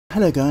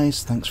Hello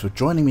guys, thanks for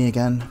joining me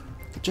again.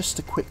 Just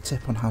a quick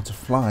tip on how to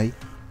fly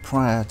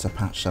prior to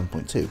patch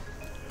 7.2.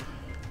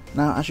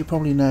 Now, as you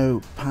probably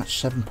know,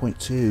 patch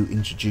 7.2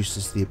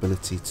 introduces the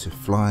ability to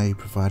fly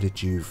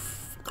provided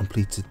you've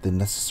completed the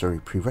necessary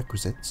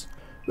prerequisites,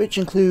 which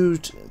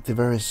include the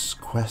various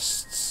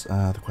quests,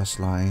 the quest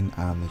line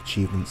and the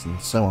achievements and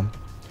so on.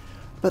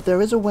 But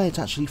there is a way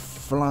to actually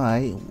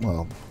fly,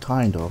 well,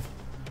 kind of,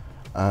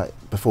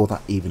 before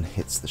that even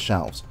hits the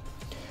shelves.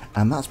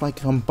 And that's by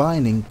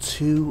combining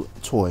two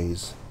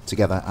toys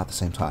together at the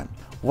same time.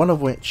 One of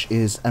which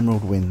is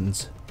Emerald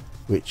Winds,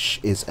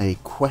 which is a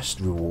quest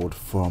reward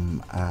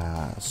from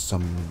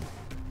some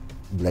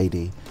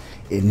lady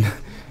in,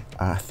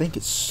 I think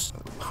it's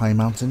High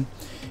Mountain,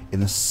 in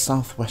the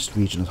southwest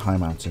region of High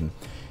Mountain.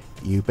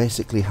 You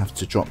basically have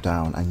to drop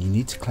down and you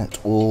need to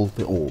collect all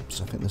the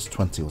orbs. I think there's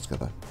 20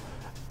 altogether.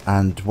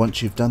 And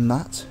once you've done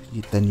that,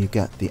 then you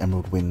get the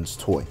Emerald Winds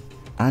toy.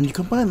 And you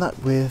combine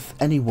that with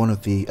any one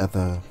of the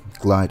other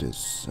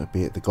gliders,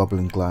 be it the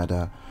Goblin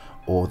Glider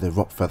or the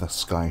Rocfeather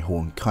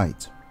Skyhorn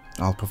Kite.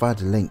 I'll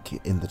provide a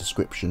link in the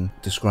description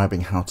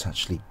describing how to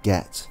actually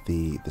get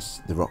the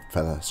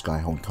Rocfeather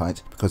Skyhorn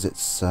Kite, because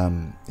it's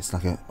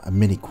like a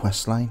mini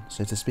quest line,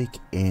 so to speak,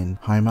 in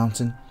High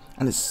Mountain,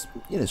 and it's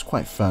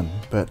quite fun.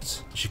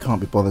 But if you can't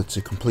be bothered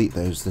to complete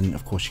those, then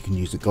of course you can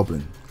use the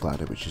Goblin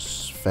Glider, which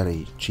is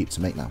fairly cheap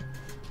to make now.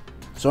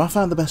 So I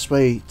found the best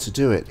way to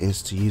do it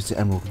is to use the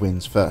Emerald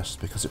Winds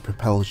first, because it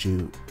propels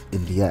you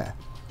in the air.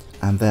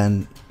 And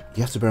then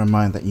you have to bear in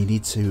mind that you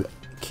need to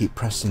keep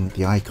pressing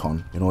the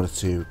icon in order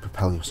to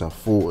propel yourself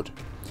forward.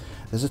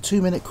 There's a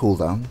 2-minute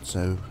cooldown,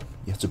 so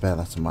you have to bear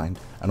that in mind.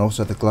 And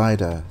also the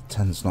glider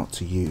tends not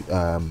to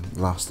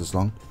last as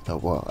long,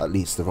 well, at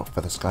least the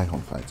Rocfeather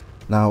Skyhorn Kite.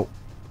 Now,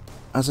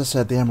 as I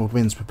said, the Emerald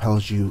Winds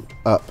propels you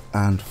up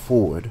and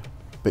forward,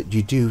 but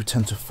you do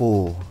tend to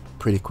fall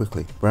pretty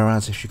quickly.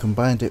 Whereas if you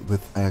combined it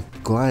with a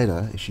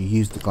glider, if you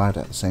use the glider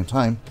at the same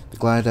time, the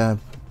glider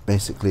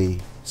basically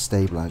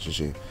stabilizes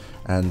you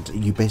and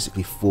you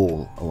basically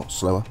fall a lot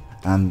slower.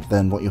 And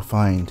then what you'll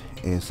find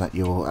is that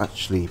you're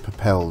actually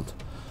propelled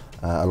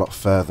a lot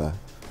further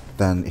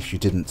than if you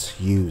didn't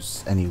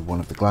use any one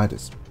of the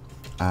gliders.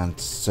 And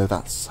so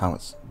that's how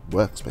it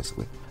works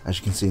basically. As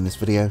you can see in this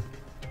video,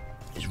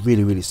 it's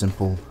really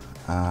simple.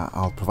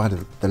 I'll provide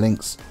the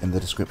links in the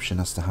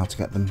description as to how to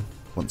get them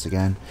once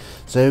again.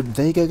 So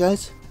there you go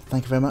guys,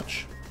 thank you very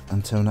much.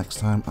 Until next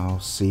time, I'll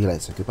see you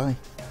later. Goodbye.